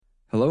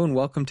Hello and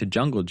welcome to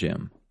Jungle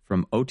Gym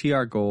from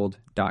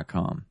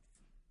OTRGold.com.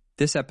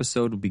 This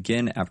episode will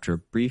begin after a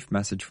brief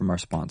message from our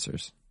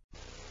sponsors.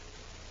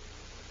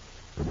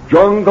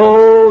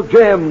 Jungle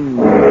Gym,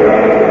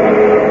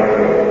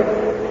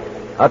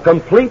 a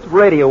complete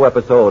radio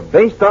episode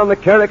based on the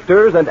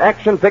characters and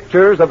action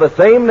pictures of the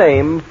same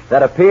name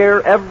that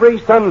appear every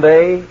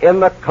Sunday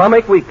in the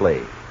Comic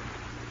Weekly.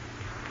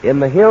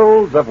 In the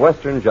hills of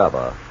western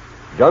Java,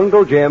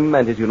 Jungle Jim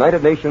and his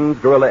United Nations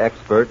guerrilla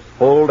experts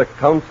hold a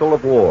council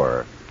of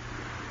war.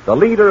 The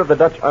leader of the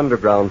Dutch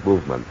underground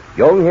movement,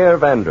 Jongheer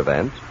van der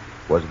Vent,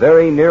 was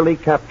very nearly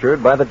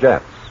captured by the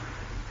Japs.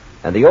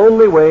 And the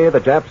only way the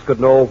Japs could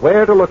know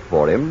where to look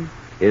for him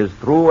is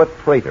through a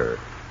traitor.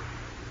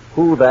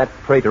 Who that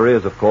traitor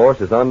is, of course,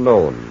 is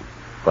unknown.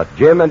 But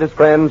Jim and his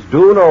friends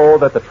do know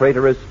that the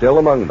traitor is still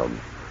among them.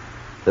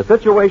 The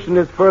situation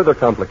is further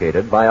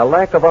complicated by a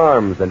lack of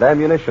arms and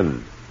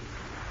ammunition.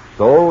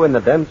 So, in the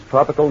dense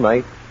tropical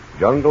night,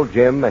 Jungle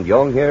Jim and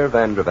Jongheer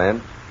van der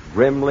Vent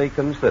grimly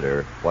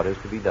consider what is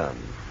to be done.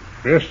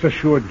 Rest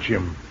assured,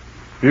 Jim,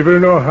 we will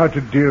know how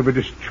to deal with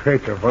this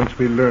traitor once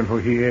we learn who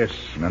he is.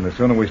 And the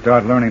sooner we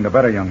start learning, the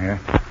better, Jongheer.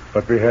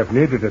 But we have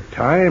neither the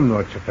time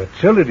nor the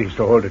facilities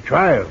to hold a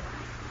trial.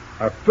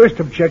 Our first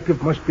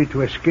objective must be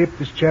to escape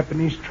this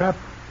Japanese trap.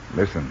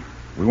 Listen,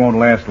 we won't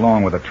last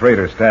long with a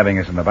traitor stabbing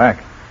us in the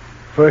back.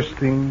 First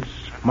things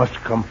must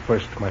come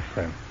first, my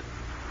friend.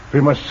 We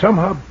must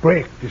somehow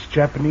break this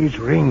Japanese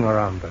ring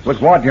around us.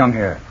 With what,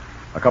 Jongheer?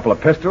 A couple of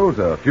pistols,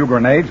 a few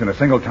grenades, and a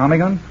single Tommy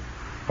gun?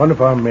 One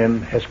of our men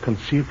has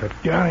conceived a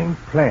daring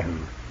plan.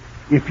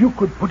 If you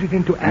could put it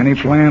into action... Any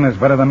plan is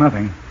better than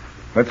nothing.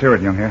 Let's hear it,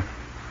 Jongheer.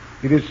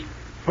 It is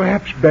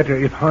perhaps better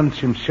if Hans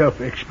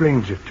himself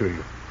explains it to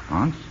you.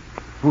 Hans?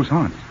 Who's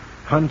Hans?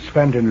 Hans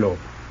van den Loop,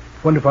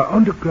 one of our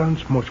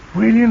underground's most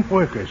brilliant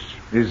workers.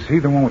 Is he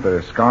the one with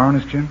the scar on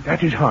his chin?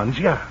 That is Hans,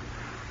 yeah.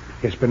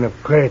 He has been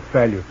of great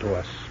value to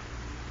us.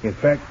 In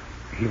fact,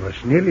 he was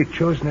nearly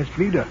chosen as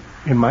leader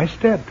in my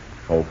stead.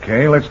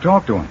 Okay, let's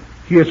talk to him.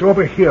 He is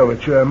over here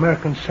with your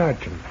American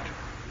sergeant.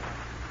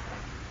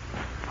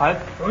 Halt,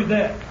 who's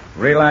there?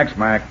 Relax,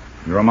 Mac.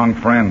 You're among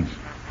friends.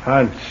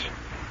 Hans,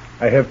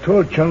 I have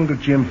told Jungle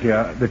Jim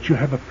here that you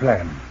have a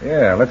plan.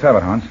 Yeah, let's have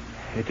it, Hans.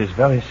 It is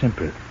very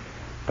simple,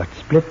 but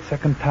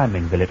split-second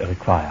timing will it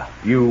require.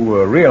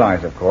 You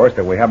realize, of course,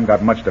 that we haven't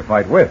got much to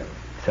fight with.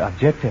 The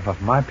objective of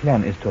my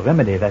plan is to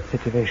remedy that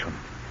situation.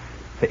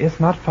 There is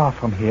not far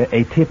from here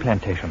a tea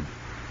plantation.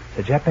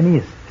 The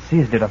Japanese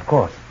seized it, of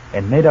course,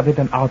 and made of it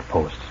an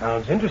outpost.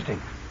 Sounds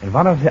interesting. In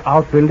one of the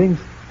outbuildings,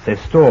 they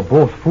store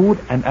both food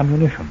and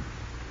ammunition.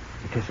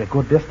 It is a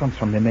good distance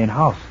from the main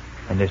house,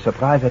 and a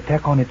surprise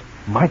attack on it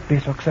might be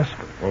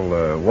successful.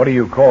 Well, what do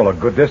you call a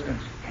good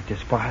distance? It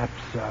is perhaps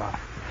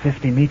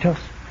 50 meters.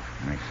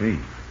 I see.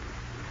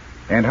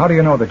 And how do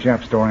you know the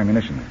Japs store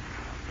ammunition there?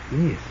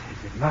 Please,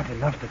 is it not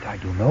enough that I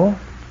do know?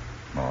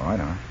 All right,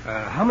 Hans.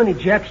 How many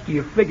Japs do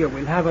you figure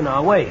we'll have on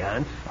our way,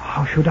 Hans?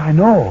 How should I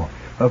know?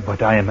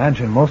 But I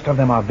imagine most of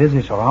them are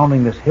busy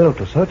surrounding this hill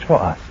to search for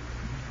us.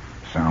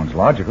 Sounds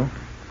logical.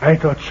 I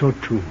thought so,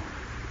 too.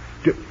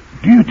 Do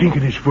you think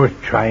it is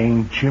worth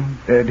trying, Jim?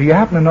 Do you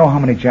happen to know how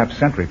many Jap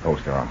sentry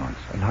posts there are, Hans?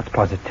 Not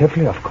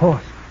positively, of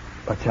course.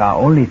 But there are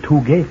only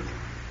two gates.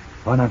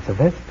 One on the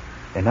west,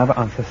 another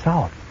on the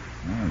south.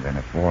 Well, then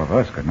if four of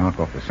us could knock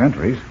off the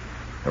sentries,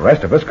 the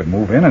rest of us could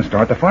move in and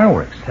start the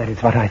fireworks. That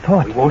is what I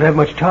thought. We won't have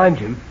much time,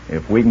 Jim.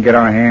 If we can get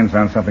our hands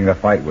on something to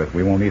fight with,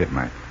 we won't need it,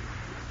 Mac.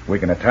 We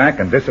can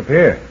attack and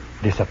disappear.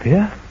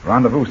 Disappear?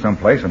 Rendezvous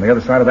someplace on the other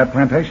side of that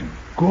plantation.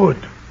 Good.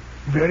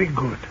 Very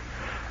good.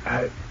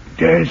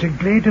 There is a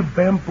glade of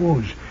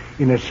bamboos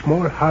in a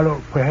small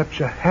hollow, perhaps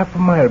a half a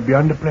mile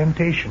beyond the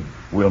plantation.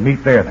 We'll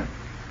meet there, then.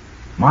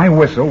 My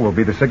whistle will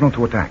be the signal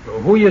to attack.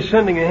 So who are you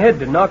sending ahead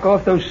to knock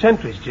off those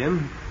sentries,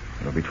 Jim?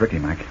 It'll be tricky,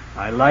 Mac.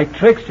 I like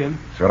tricks, Jim.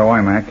 So do I,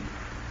 Mac.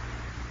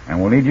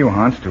 And we'll need you,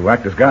 Hans, to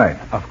act as guide.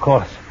 Of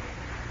course.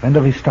 When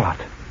do we start?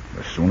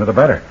 The sooner the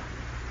better.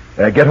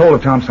 Get hold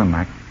of Thompson,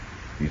 Mac.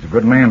 He's a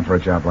good man for a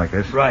job like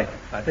this. Right.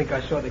 I think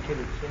I saw the kid at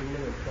the same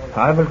minute.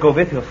 I will go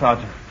with you,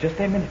 Sergeant. Just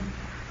a minute.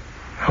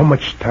 How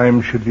much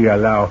time should we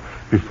allow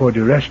before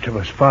the rest of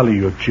us follow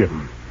you,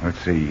 Jim? Let's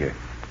see.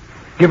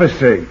 Give us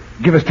 10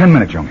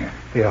 minutes, Jongheer.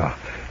 Yeah.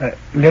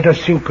 Let us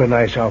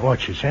synchronize our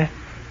watches, eh?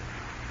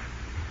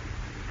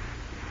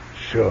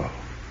 So.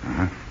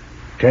 Uh-huh.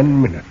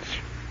 10 minutes.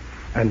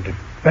 And the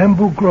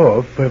bamboo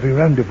grove where we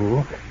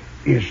rendezvous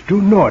is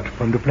due north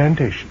from the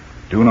plantation.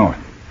 Due north.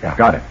 Yeah.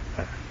 Got it.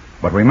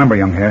 But remember,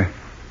 Jongheer,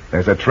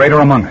 there's a traitor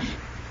among us.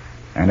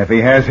 And if he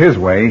has his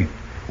way,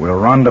 we'll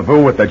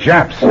rendezvous with the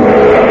Japs.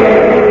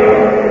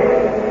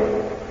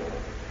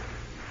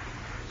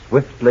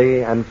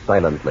 Swiftly and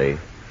silently,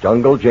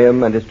 Jungle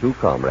Jim and his two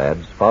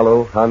comrades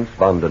follow Hans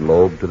van den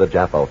Loop to the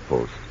Jap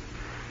outpost.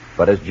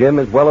 But as Jim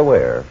is well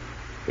aware,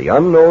 the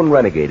unknown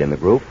renegade in the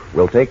group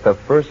will take the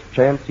first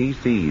chance he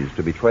sees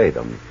to betray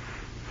them.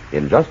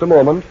 In just a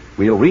moment,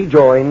 we'll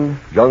rejoin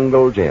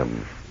Jungle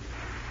Jim.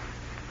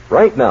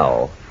 Right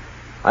now,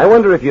 I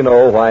wonder if you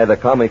know why the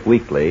Comic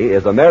Weekly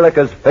is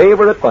America's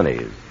favorite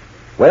funnies.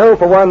 Well,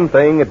 for one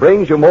thing, it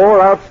brings you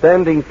more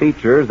outstanding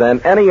features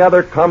than any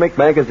other comic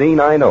magazine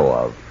I know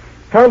of.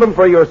 Count them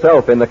for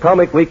yourself in the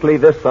Comic Weekly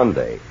this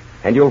Sunday,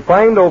 and you'll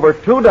find over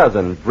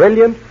 24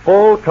 brilliant,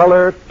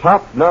 full-color,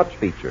 top-notch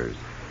features.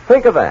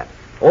 Think of that.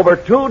 Over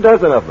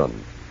 24 of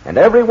them. And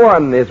every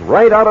one is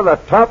right out of the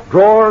top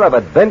drawer of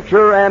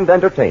adventure and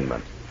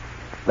entertainment.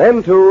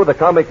 Then, too, the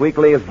Comic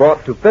Weekly is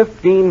brought to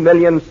 15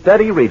 million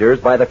steady readers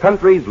by the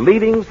country's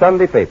leading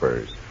Sunday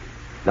papers.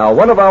 Now,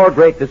 one of our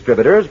great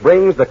distributors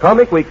brings the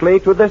Comic Weekly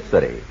to this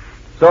city.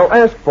 So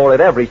ask for it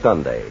every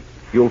Sunday.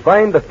 You'll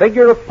find the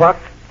figure of Puck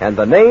and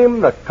the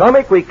name, the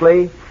Comic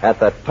Weekly, at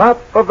the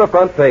top of the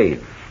front page.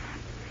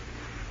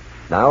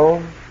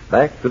 Now,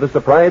 back to the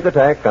surprise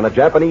attack on a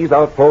Japanese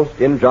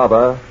outpost in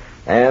Java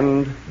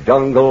and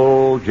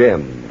Jungle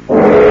Jim.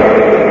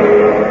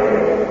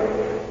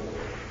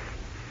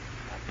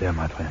 There,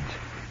 my friends.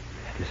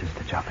 This is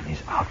the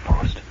Japanese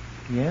outpost.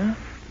 Yeah?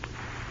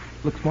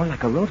 Looks more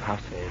like a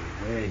roadhouse. And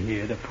we're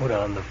here to put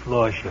on the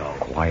floor show.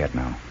 Quiet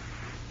now.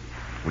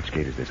 Which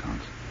gate is this,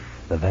 Hans?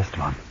 The west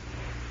one.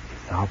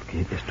 The south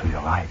gate is to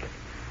your right.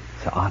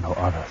 There are no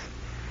others.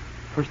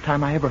 First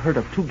time I ever heard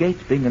of 2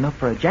 gates being enough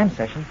for a jam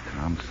session.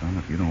 Tom, son,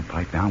 if you don't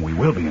pipe down, we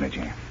will be in a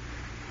jam.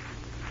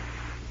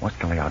 What's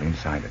the layout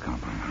inside the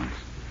compound, Hans?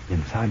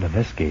 Inside the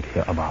west gate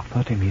here, about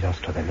 30 meters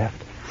to the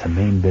left, the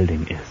main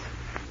building is.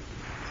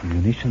 The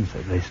munitions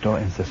they store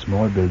in the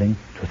small building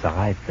to the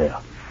right there.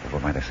 Over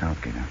by the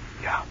south gate, huh?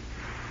 Yeah.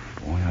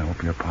 Boy, I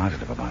hope you're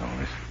positive about all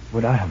this.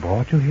 Would I have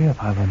brought you here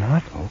if I were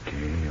not?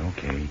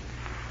 Okay.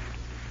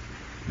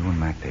 You and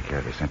Mac take care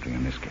of the sentry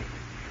in this gate.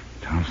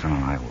 Thompson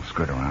and I will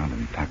skirt around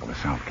and tackle the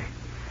south gate.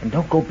 And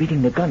don't go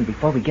beating the gun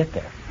before we get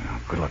there. Now,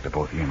 good luck to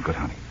both of you and good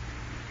hunting.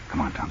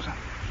 Come on, Thompson.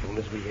 As soon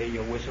as we hear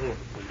your whistle,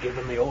 we'll give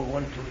them the old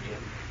one, too,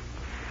 Jim.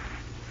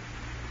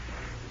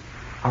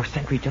 Our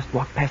sentry just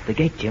walked past the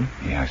gate, Jim.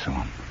 Yeah, I saw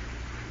him.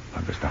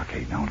 Hug the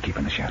stockade now and keep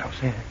in the shadows.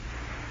 Yeah.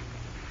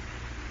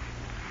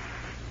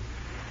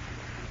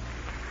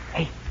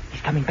 Hey,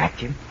 he's coming back,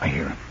 Jim. I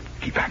hear him.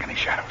 Keep back in these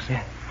shadows.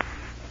 Yeah.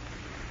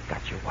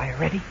 Got your wire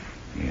ready?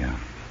 Yeah.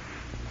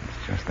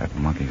 It's just that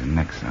monkey's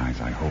neck size,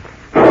 I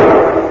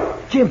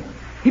hope. Jim,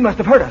 he must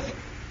have heard us.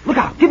 Look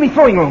out. Give me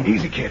throwing room.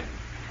 Easy, kid.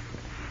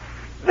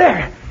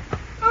 There.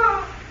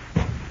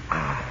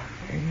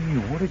 Hey,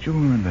 what did you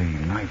learn the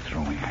knife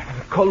throwing at?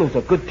 Kolu's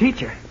a good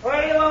teacher.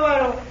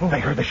 They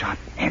heard the shot.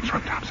 Answer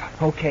him, Thompson.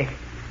 Okay.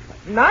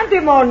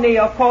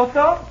 Nandemonio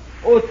koto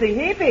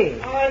usihibi.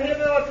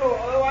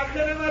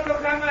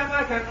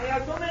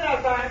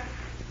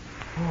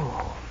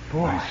 Oh,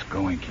 boy. Nice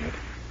going, kid.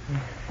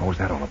 What was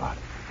that all about?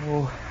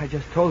 Oh, I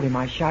just told him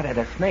I shot at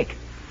a snake.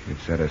 If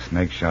you'd said a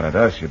snake shot at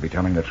us, you'd be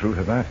telling the truth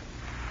of that.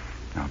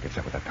 Now, get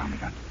set with that Tommy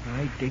gun.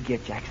 I dig you,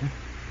 Jackson.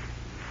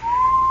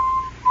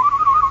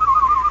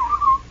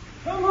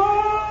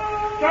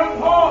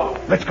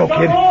 Let's go,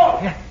 kid.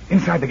 Yeah.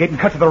 Inside the gate and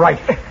cut to the right.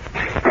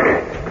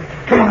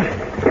 Come on.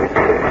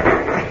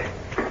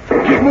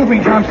 Keep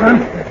moving,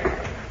 Thompson.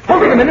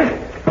 Hold it a minute.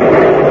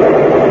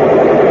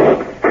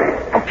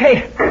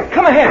 Okay,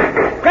 come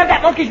ahead. Grab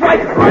that monkey's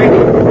rifle. Right.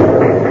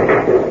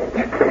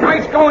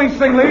 Nice going,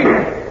 Singley.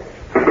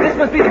 This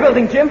must be the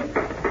building, Jim.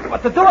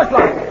 But the door's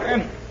locked.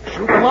 And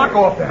shoot the lock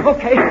off there.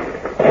 Okay.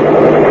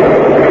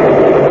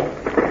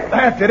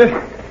 That did it.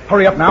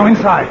 Hurry up now,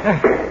 inside.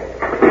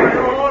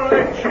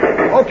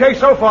 Okay,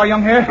 so far,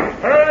 young hare.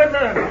 Hurry,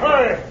 man,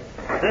 hurry.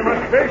 We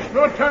must waste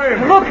no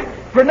time. Look,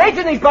 grenades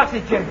in these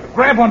boxes, Jim.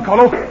 Grab one,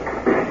 Colo.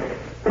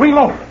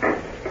 Reload.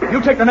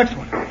 You take the next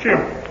one. Jim,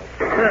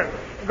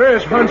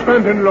 where's Hans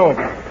van den Loop?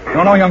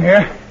 No, young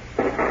hare.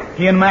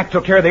 He and Mac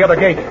took care of the other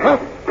gate. Well,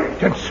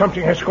 then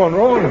something has gone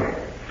wrong.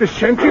 The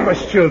sentry was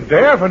still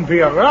there when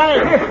we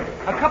arrived. Here,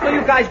 a couple of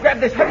you guys grab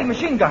this heavy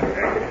machine gun.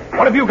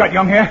 What have you got,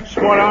 young hare?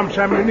 Small arms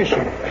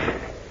ammunition.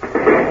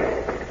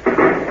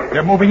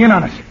 They're moving in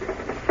on us.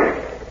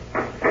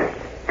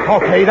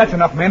 Okay, that's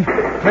enough, men.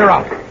 Clear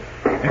out.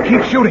 And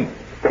keep shooting.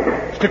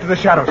 Stick to the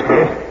shadows,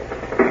 Cole.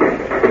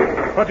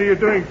 What are you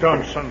doing,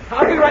 Thompson?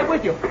 I'll be right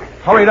with you.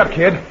 Hurry it up,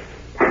 kid.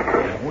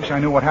 I wish I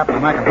knew what happened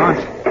to Mac and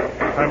Hans.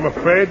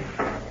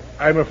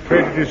 I'm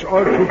afraid it is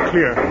all too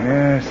clear.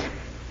 Yes.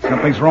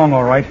 Something's wrong,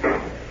 all right.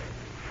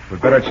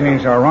 We'd better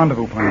change our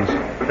rendezvous plans.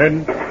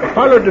 Then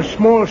follow the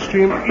small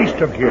stream east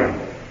of here.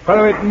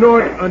 Follow it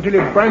north until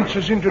it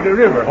branches into the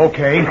river.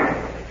 Okay.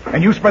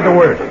 And you spread the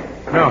word.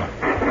 Now,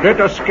 let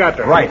us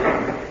scatter. Right.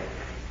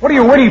 What are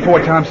you waiting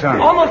for,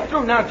 Thompson? Almost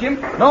through now, Jim.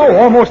 No,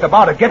 almost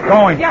about it. Get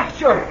going. Yeah,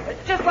 sure.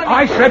 Just let me...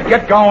 I said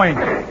get going.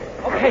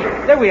 Okay,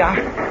 there we are.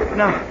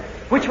 Now,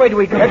 which way do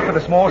we go? Head for the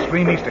small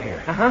stream east of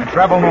here. Uh-huh. And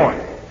travel north.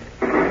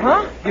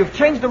 Huh? You've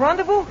changed the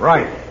rendezvous?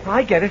 Right.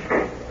 I get it.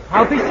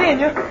 I'll be seeing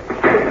you.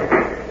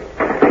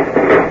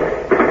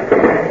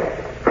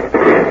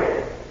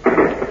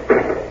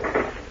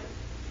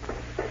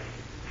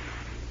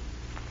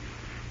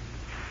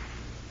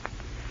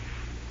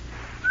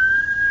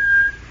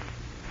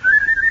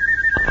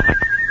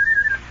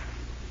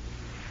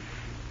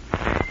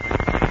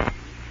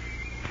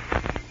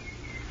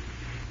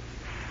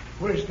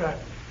 Who is that?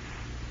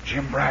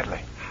 Jim Bradley.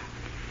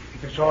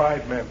 It It's all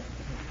right, man.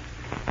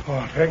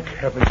 Oh, thank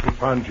heavens we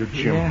found you,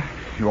 Jim. Yeah.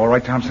 You all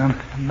right, Thompson?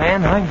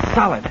 Man, I'm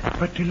solid.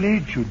 What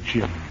delayed you,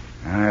 Jim?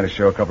 I had to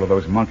show a couple of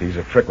those monkeys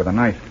a trick with a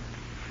knife.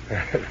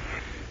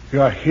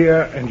 You are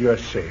here and you are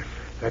safe.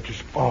 That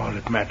is all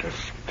that matters.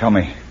 Tell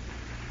me,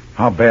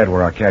 how bad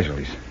were our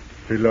casualties?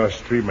 We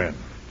lost 3 men.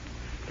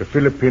 The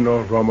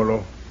Filipino,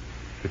 Romulo,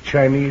 the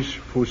Chinese,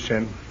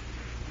 Fusen,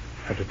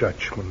 and the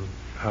Dutchman,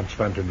 Hans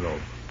van den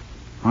Loop.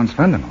 Hans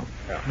Vandenhoek.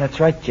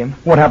 That's right, Jim.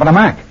 What happened to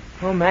Mac?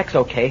 Oh, Mac's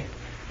okay.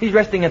 He's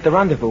resting at the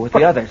rendezvous with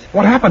the others.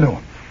 What happened to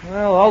him?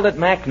 Well, all that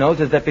Mac knows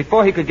is that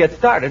before he could get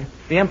started,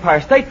 the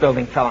Empire State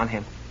Building fell on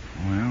him.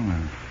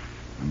 Well,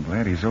 I'm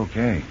glad he's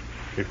okay.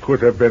 It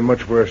could have been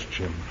much worse,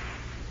 Jim.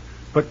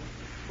 But,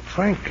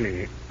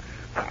 frankly,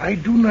 I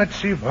do not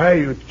see why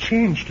you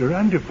changed the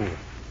rendezvous.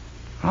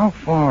 How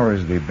far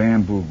is the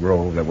bamboo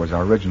grove that was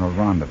our original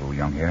rendezvous,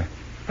 young hair?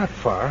 Not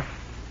far.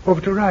 Over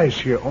the rise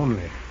here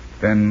only.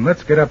 Then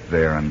let's get up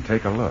there and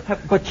take a look.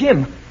 But,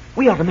 Jim,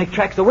 we ought to make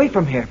tracks away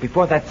from here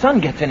before that sun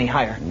gets any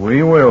higher.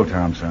 We will,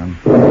 Thompson.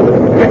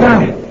 Get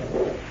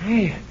down!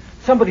 Hey,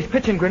 somebody's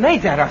pitching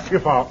grenades at us.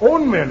 If our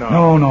own men are...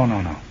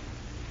 No.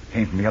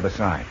 Came from the other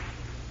side.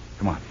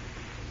 Come on.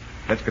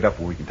 Let's get up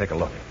where we can take a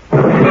look.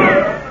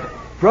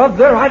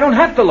 Brother, I don't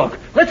have to look.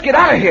 Let's get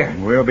out of here.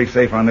 We'll be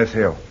safe on this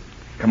hill.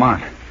 Come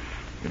on.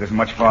 It isn't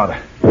much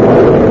farther.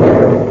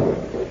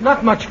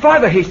 Not much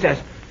farther, he says.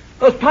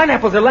 Those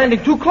pineapples are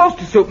landing too close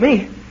to suit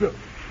me.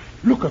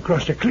 Look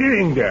across the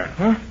clearing there.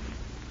 Huh?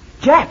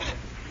 Japs.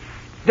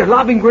 They're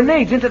lobbing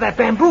grenades into that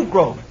bamboo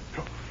grove.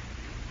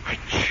 Why,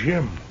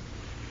 Jim,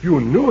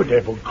 you knew they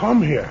would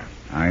come here.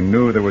 I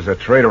knew there was a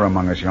traitor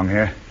among us, young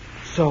hair.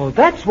 So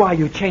that's why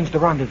you changed the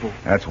rendezvous.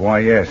 That's why,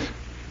 yes.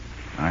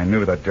 I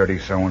knew that dirty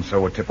so-and-so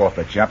would tip off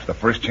the Japs the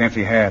first chance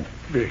he had.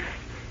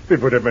 They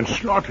would have been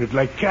slaughtered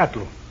like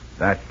cattle.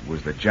 That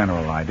was the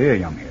general idea,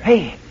 young hair.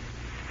 Hey,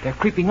 they're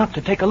creeping up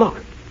to take a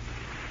look.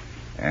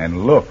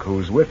 And look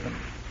who's with them.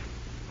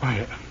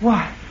 Why,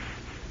 What?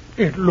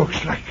 it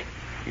looks like...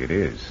 It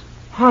is.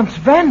 Hans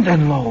van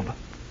den Loop.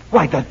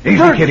 Why, the Easy,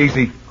 dirt... kid,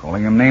 easy.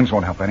 Calling him names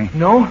won't help any.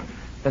 No?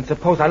 Then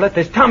suppose I let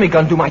this Tommy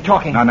gun do my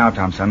talking. Not now,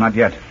 Thompson, not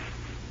yet.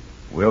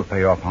 We'll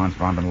pay off Hans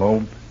van den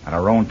Loop at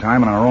our own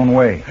time and our own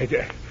way.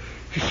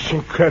 This is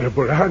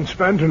incredible. Hans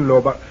van den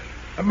Loop,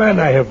 a man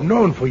I have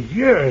known for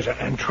years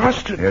and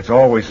trusted. It's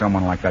always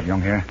someone like that,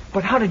 young hair.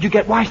 But how did you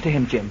get wise to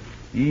him, Jim?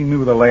 He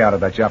knew the layout of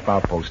that Jap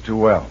outpost too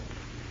well.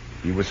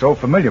 He was so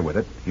familiar with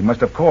it, he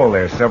must have called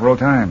there several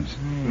times.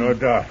 No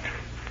doubt.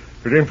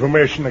 With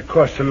information that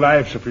cost the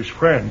lives of his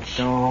friends.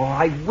 Oh,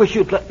 I wish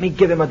you'd let me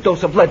give him a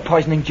dose of lead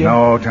poisoning, Jim.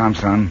 No,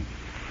 Thompson.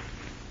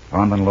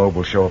 Van den Loop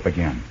will show up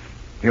again.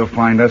 He'll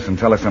find us and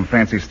tell us some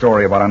fancy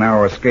story about a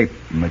narrow escape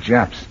from the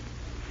Japs.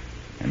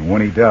 And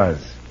when he does,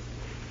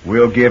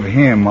 we'll give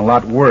him a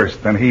lot worse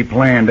than he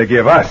planned to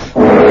give us.